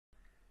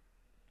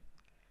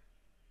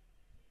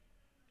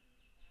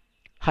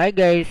Hi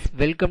guys,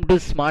 welcome to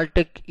Small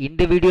Tech.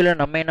 இந்த வீடியோல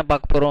நம்ம என்ன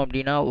பார்க்க போறோம்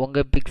அப்படினா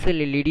உங்க பிக்சல்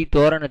LED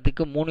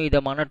தோரணத்துக்கு மூணு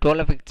விதமான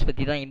 12 effects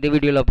பத்தி தான் இந்த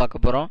வீடியோல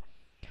பார்க்க போறோம்.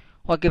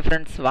 ஓகே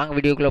फ्रेंड्स, வாங்க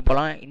வீடியோக்குள்ள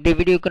போலாம். இந்த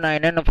வீடியோக்கு நான்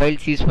என்னென்ன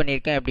ஃபைல்ஸ் யூஸ்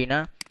பண்ணிருக்கேன் அப்படினா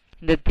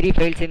இந்த 3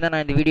 ஃபைல்ஸ் தான்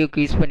நான் இந்த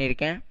வீடியோக்கு யூஸ்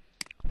பண்ணிருக்கேன்.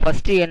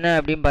 ஃபர்ஸ்ட் என்ன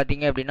அப்படினு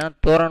பாத்தீங்க அப்படினா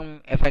தோரணம்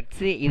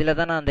எஃபெக்ட்ஸ். இதுல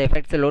தான் நான் அந்த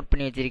எஃபெக்ட்ஸை லோட்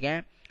பண்ணி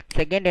வச்சிருக்கேன்.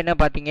 செகண்ட் என்ன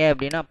பாத்தீங்க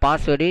அப்படினா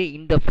பாஸ்வேர்டு.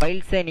 இந்த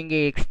ஃபைல்ஸை நீங்க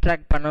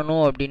எக்ஸ்ட்ராக்ட்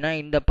பண்ணனும் அப்படினா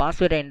இந்த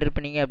பாஸ்வேர்டை என்டர்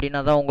பண்ணீங்க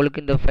அப்படினா தான்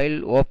உங்களுக்கு இந்த ஃபைல்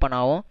ஓபன்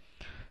ஆகும்.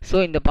 ஸோ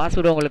இந்த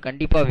பாஸ்வேர்டு உங்களுக்கு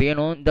கண்டிப்பாக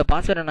வேணும். இந்த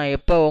பாஸ்வேர்டை நான்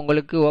எப்போ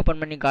உங்களுக்கு ஓப்பன்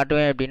பண்ணி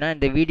காட்டுவேன் அப்படின்னா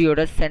இந்த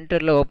வீடியோட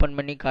சென்டரில் ஓப்பன்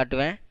பண்ணி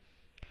காட்டுவேன்.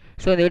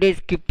 ஸோ இந்த வீடியோ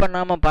ஸ்கிப்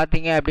பண்ணாமல்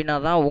பார்த்தீங்க அப்படின்னா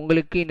தான்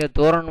உங்களுக்கு இந்த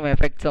தோரணம்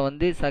எஃபெக்ட்ஸை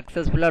வந்து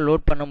சக்ஸஸ்ஃபுல்லாக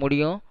லோட் பண்ண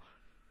முடியும்.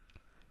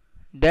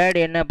 தேர்ட்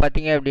என்ன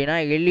பார்த்தீங்க அப்படின்னா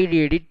LED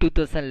Edit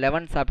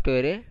 2011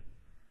 சாஃப்ட்வேரு.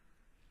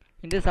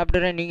 இந்த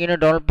சாஃப்ட்வேரை நீங்கள்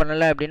இன்னும் டவுன்லோட்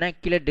பண்ணலை அப்படின்னா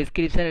கீழே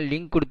டிஸ்கிரிப்ஷனில்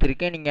லிங்க்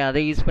கொடுத்துருக்கேன், நீங்கள்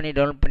அதை யூஸ் பண்ணி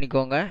டவுன்லோட்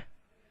பண்ணிக்கோங்க.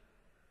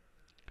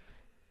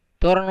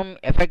 தோரணம்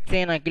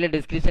எஃபெக்ட்ஸையும் நான் கீழே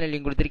டிஸ்கிரிப்ஷனில்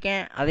லிங்க்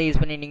கொடுத்துருக்கேன், அதை யூஸ்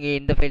பண்ணி நீங்கள்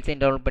இந்த ஃபைல்ஸையும்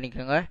டவுன்லோட்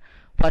பண்ணிக்கோங்க.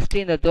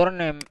 ஃபஸ்ட்டு இந்த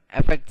தோரணம்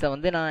எஃபெக்ட்ஸை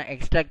வந்து நான்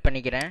எக்ஸ்ட்ராக்ட்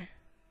பண்ணிக்கிறேன்.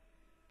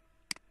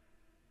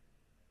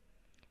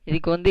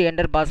 இதுக்கு வந்து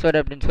என்டர்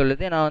பாஸ்வேர்டு அப்படின்னு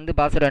சொல்லுது, நான் வந்து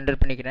பாஸ்வேர்டு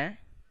என்டர் பண்ணிக்கிறேன்.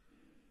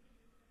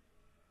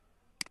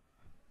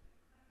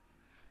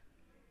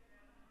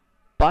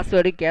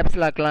 பாஸ்வேர்டு கேப்ஸ்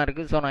லாக்லாம்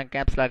இருக்குது, ஸோ நான்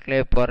கேப்ஸ்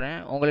லாக்லேயே போடுறேன்.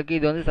 உங்களுக்கு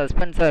இது வந்து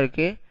சஸ்பென்ஸாக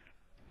இருக்குது.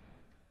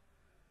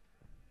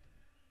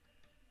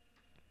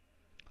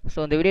 ஸோ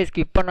இந்த வீடியோ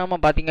ஸ்கிப்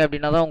பண்ணாமல் பார்த்தீங்க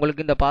அப்படின்னா தான்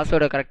உங்களுக்கு இந்த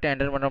பாஸ்வேர்டை கரெக்டாக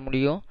என்டர் பண்ண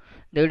முடியும்.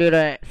 இந்த வீடியோட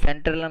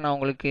சென்டரில் நான்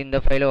உங்களுக்கு இந்த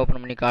ஃபைலை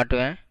ஓப்பன் பண்ணி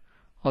காட்டுவேன்.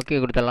 ஓகே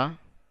கொடுத்துடலாம்.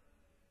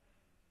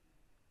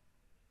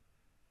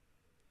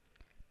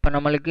 இப்போ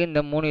நம்மளுக்கு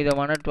இந்த மூணு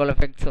விதமான 12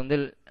 எஃபெக்ட்ஸ் வந்து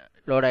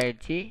லோட்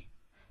ஆகிடுச்சு.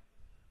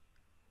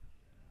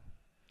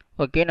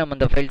 ஓகே, நம்ம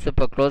இந்த ஃபைல்ஸ்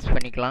இப்போ க்ளோஸ்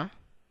பண்ணிக்கலாம்.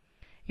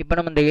 இப்போ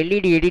நம்ம இந்த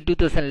LED Edit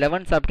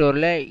 2011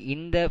 சாஃப்ட்வேரில்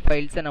இந்த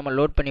ஃபைல்ஸை நம்ம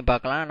லோட் பண்ணி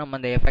பார்க்கலாம். நம்ம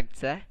அந்த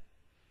எஃபெக்ட்ஸை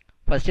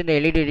ஃபஸ்ட்டு இந்த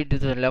LED Edit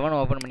 2011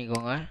 ஓப்பன்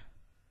பண்ணிக்கோங்க.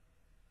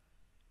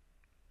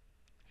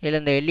 இதில்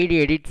இந்த LED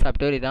Edit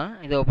சாஃப்ட்வேர் இதான்,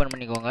 இதை ஓப்பன்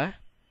பண்ணிக்கோங்க.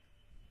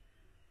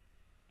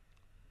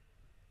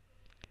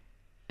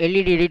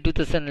 LED Edit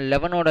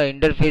 2011ஓட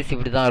இன்டர்ஃபேஸ்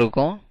இப்படி தான்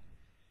இருக்கும்.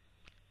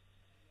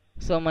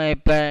 ஸோ நம்ம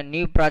இப்போ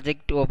நியூ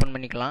ப்ராஜெக்ட் ஓப்பன்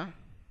பண்ணிக்கலாம்.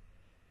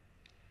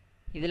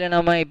 இதில்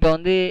நம்ம இப்போ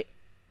வந்து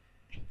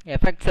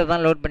எஃபெக்ட்ஸை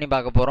தான் லோட் பண்ணி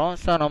பார்க்க போகிறோம்.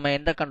 ஸோ நம்ம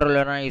எந்த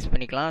கண்ட்ரோலராக யூஸ்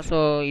பண்ணிக்கலாம். ஸோ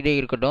இதே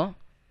இருக்கட்டும்.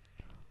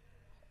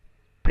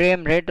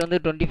 ஃப்ரேம் ரேட் வந்து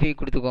 25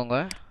 கொடுத்துக்கோங்க.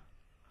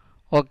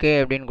 ஓகே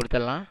அப்படின்னு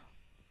கொடுத்துடலாம்.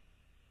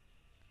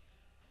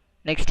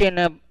 நெக்ஸ்ட்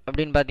என்ன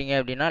அப்படின்னு பார்த்தீங்க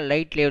அப்படின்னா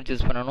லைட் லேஅவுட்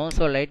சூஸ் பண்ணணும்.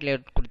 ஸோ லைட்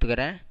லேஅவுட்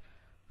கொடுத்துக்கிறேன்.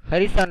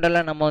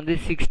 ஹரிசாண்டலில் நம்ம வந்து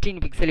 16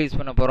 பிக்சல் யூஸ்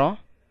பண்ண போகிறோம்.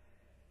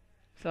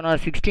 ஸோ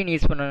நான் 16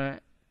 யூஸ் பண்ண.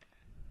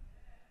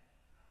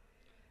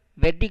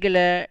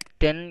 வெர்டிக்கலை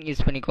 10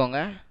 யூஸ்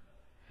பண்ணிக்கோங்க.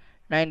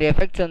 நான் இந்த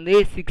எஃபெக்ட்ஸ் வந்து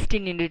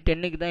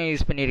 16x10க்கு தான்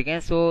யூஸ்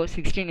பண்ணியிருக்கேன். ஸோ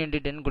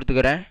 16x10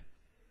 கொடுத்துக்கிறேன்.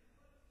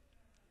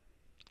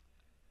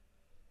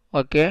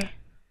 ஓகே,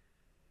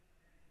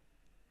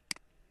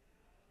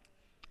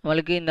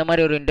 நம்மளுக்கு இந்த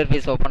மாதிரி ஒரு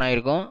இன்டர்ஃபேஸ் ஓப்பன்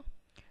ஆகிருக்கும்.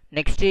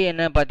 நெக்ஸ்ட்டு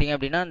என்ன பார்த்தீங்க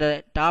அப்படின்னா இந்த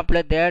டாப்பில்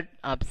தேர்ட்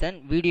ஆப்ஷன்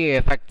வீடியோ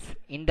எஃபெக்ட்ஸ்,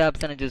 இந்த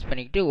ஆப்ஷனை சூஸ்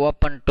பண்ணிக்கிட்டு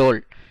ஓப்பன் டோல்.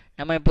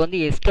 நம்ம இப்போ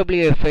வந்து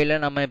SWF-ல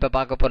நம்ம இப்போ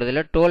பார்க்க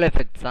போகிறதில்ல, டோல்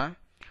எஃபெக்ட்ஸ் தான்.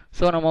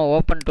 ஸோ நம்ம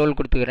ஓப்பன் டோல்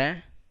கொடுத்துக்கிறேன்.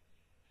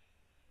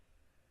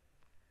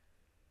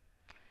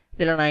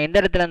 இதில் நான் எந்த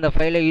இடத்துல அந்த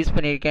ஃபைலை யூஸ்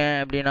பண்ணியிருக்கேன்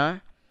அப்படின்னா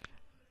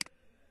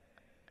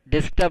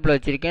டெஸ்க்டாப்பில்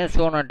வச்சுருக்கேன்.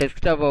 ஸோ நான்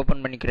டெஸ்க்டாப்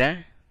ஓப்பன் பண்ணிக்கிறேன்.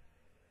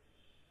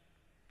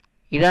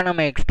 இதான்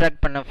நம்ம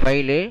எக்ஸ்ட்ராக்ட் பண்ண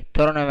ஃபைலு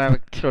தோரணம்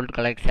எஃபெக்ட்ஸ்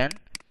கலெக்ஷன்.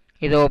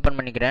 இதை ஓப்பன்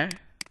பண்ணிக்கிறேன்.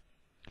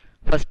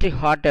 First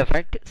hot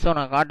effect. ஸோ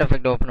நான் ஹாட்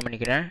எஃபெக்ட் ஓப்பன்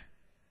பண்ணிக்கிறேன்.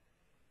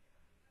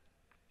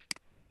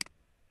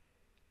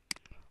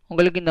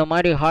 உங்களுக்கு இந்த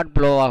மாதிரி ஹாட்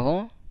ப்ளோ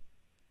ஆகும்.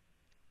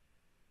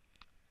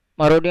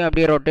 மறுபடியும்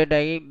அப்படியே ரொட்டேட்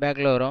ஆகி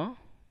பேக்கில் வரும்.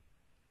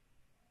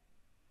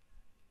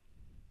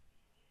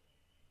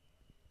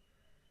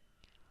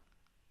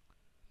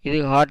 இது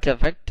ஹாட்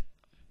எஃபெக்ட்.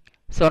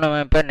 ஸோ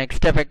நம்ம இப்போ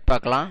நெக்ஸ்ட் எஃபெக்ட்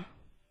பார்க்கலாம்.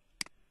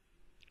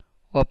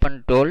 Open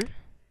toll.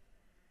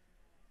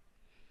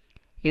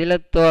 இதில்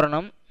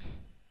தோரணம்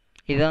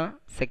இதுதான்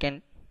செகண்ட்.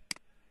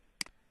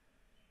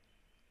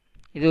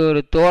 இது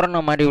ஒரு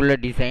தோரணம் மாதிரி உள்ள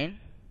டிசைன்.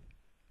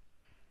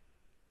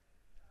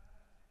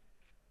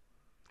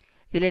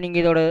 இதில்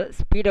நீங்கள் இதோட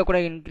ஸ்பீடை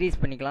கூட இன்க்ரீஸ்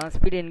பண்ணிக்கலாம்.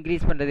 ஸ்பீடை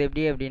இன்க்ரீஸ் பண்ணுறது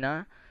எப்படி அப்படின்னா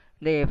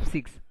இந்த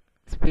F6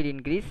 ஸ்பீட்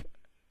இன்க்ரீஸ்,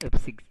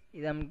 F6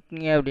 இதை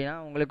அமைக்கிங்க அப்படின்னா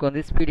உங்களுக்கு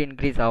வந்து ஸ்பீட்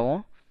இன்க்ரீஸ்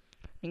ஆகும்.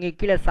 நீங்கள்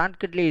கீழே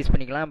ஷார்ட்கட்லேயே யூஸ்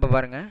பண்ணிக்கலாம். இப்போ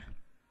பாருங்கள்,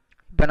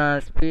 இப்போ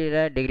நான்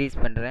ஸ்பீடை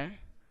டிக்ரீஸ் பண்ணுறேன்,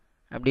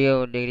 அப்படியே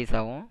டிக்ரீஸ்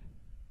ஆகும்.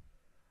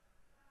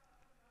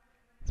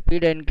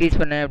 ஸ்பீடை இன்க்ரீஸ்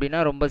பண்ணேன் அப்படின்னா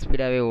ரொம்ப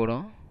ஸ்பீடாகவே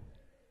ஓடும்.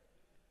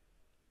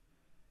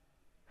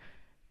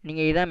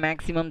 நீங்கள் இதான்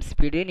மேக்ஸிமம்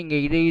ஸ்பீடு.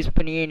 நீங்கள் இதை யூஸ்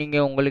பண்ணியே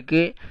நீங்கள்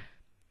உங்களுக்கு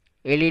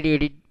LED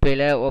எடிட்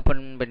ஃபைலை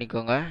ஓப்பன்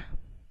பண்ணிக்கோங்க.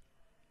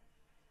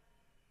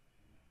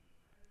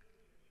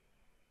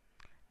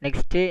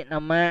 நெக்ஸ்ட்டு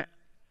நம்ம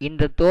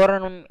இந்த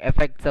தோரணம்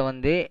எஃபெக்ட்ஸை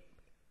வந்து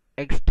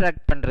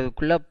எக்ஸ்ட்ராக்ட்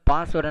பண்ணுறதுக்குள்ளே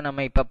பாஸ்வேர்டை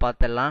நம்ம இப்போ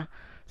பார்த்துடலாம்.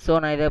 ஸோ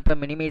நான் இதை இப்போ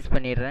மினிமைஸ்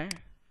பண்ணிடுறேன்.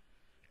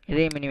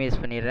 இதையும்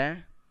மினிமைஸ் பண்ணிடுறேன்.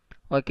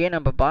 ஓகே,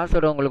 நான் இப்போ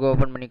பாஸ்வேர்டு உங்களுக்கு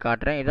ஓப்பன் பண்ணி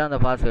காட்டுறேன். இதான் அந்த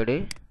பாஸ்வேர்டு.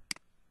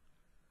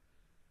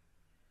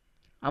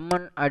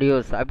 அம்மன்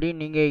ஆடியோஸ்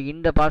அப்படின்னு நீங்கள்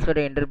இந்த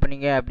பாஸ்வேர்டை என்டர்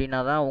பண்ணீங்க அப்படின்னா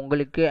தான்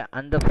உங்களுக்கு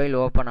அந்த ஃபைல்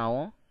ஓப்பன்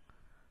ஆகும்.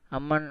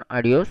 அம்மன்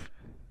ஆடியோஸ்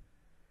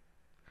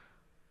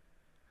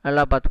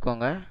நல்லா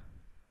பார்த்துக்கோங்க.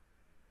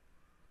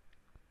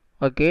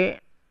 ஓகே,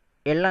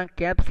 எல்லாம்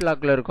கேப்ஸ்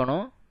லாக்கில்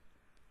இருக்கணும்.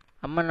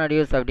 அம்மன்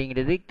ஆடியோஸ்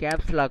அப்படிங்கிறது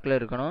கேப்ஸ் லாக்கில்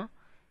இருக்கணும்.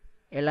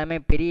 எல்லாமே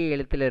பெரிய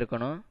எழுத்தில்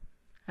இருக்கணும்.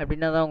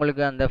 அப்படின்னா தான்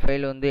உங்களுக்கு அந்த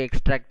ஃபைல் வந்து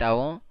எக்ஸ்ட்ராக்ட்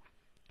ஆகும்.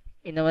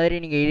 இந்த மாதிரி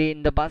நீங்கள்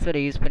இந்த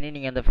பாஸ்வேர்டை யூஸ் பண்ணி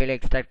நீங்கள் அந்த ஃபைலை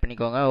எக்ஸ்ட்ராக்ட்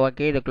பண்ணிக்கோங்க.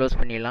 ஓகே, இதை க்ளோஸ்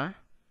பண்ணிடலாம்.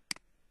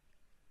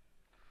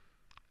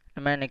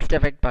 நம்ம நெக்ஸ்ட்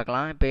எஃபெக்ட்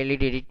பார்க்கலாம். இப்போ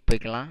எல்இடி எடிட்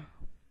போய்க்கலாம்.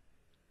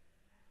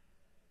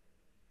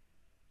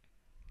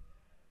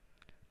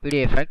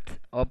 Video effects,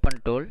 open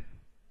tool.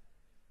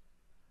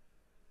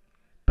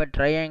 இப்போ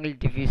ட்ரையாங்கிள்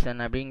டிஃப்யூஷன்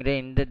அப்படிங்கிற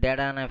இந்த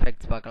தேடான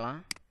எஃபெக்ட்ஸ் பார்க்கலாம்.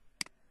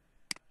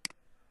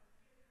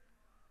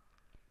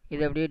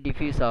 இது அப்படியே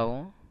டிஃப்யூஸ்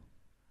ஆகும்.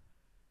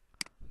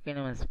 ஓகே,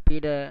 நம்ம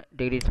ஸ்பீடை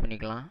டிக்ரீஸ்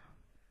பண்ணிக்கலாம்.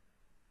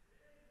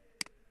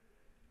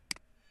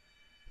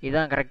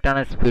 இதுதான் கரெக்டான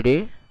ஸ்பீடு.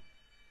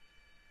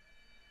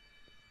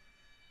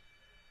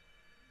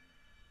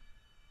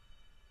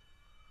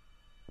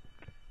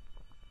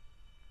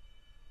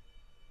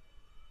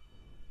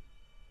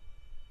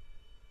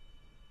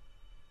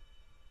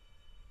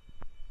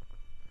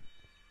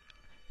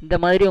 இந்த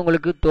மாதிரி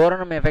உங்களுக்கு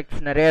தோரணம்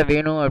எஃபெக்ட்ஸ் நிறையா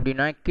வேணும்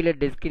அப்படின்னா கீழே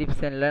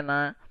டிஸ்கிரிப்ஷனில்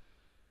நான்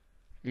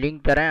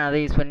லிங்க் தரேன். அதை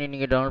யூஸ் பண்ணி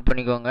நீங்கள் டவுன்லோட்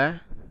பண்ணிக்கோங்க.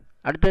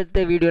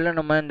 அடுத்தடுத்த வீடியோவில்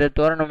நம்ம இந்த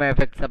தோரணம்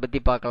எஃபெக்ட்ஸை பற்றி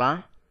பார்க்கலாம்.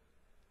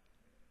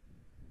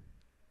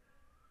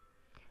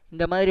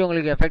 இந்த மாதிரி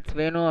உங்களுக்கு எஃபெக்ட்ஸ்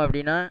வேணும்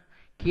அப்படின்னா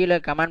கீழே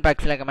கமெண்ட்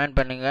பாக்ஸில் கமெண்ட்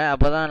பண்ணுங்கள்.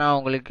 அப்போ தான் நான்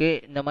உங்களுக்கு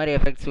இந்த மாதிரி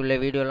எஃபெக்ட்ஸ் உள்ள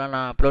வீடியோலாம்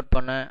நான் அப்லோட்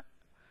பண்ண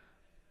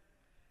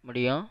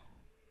முடியும்.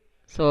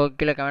 ஸோ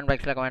கீழே கமெண்ட்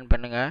பாக்ஸில் கமெண்ட்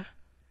பண்ணுங்கள்.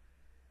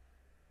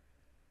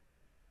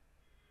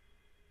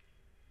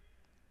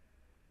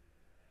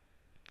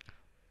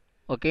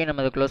 ஓகே,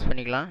 நம்ம அதை க்ளோஸ்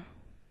பண்ணிக்கலாம்.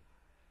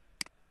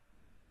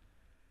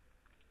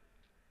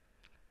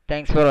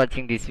 Thanks for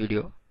watching this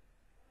video.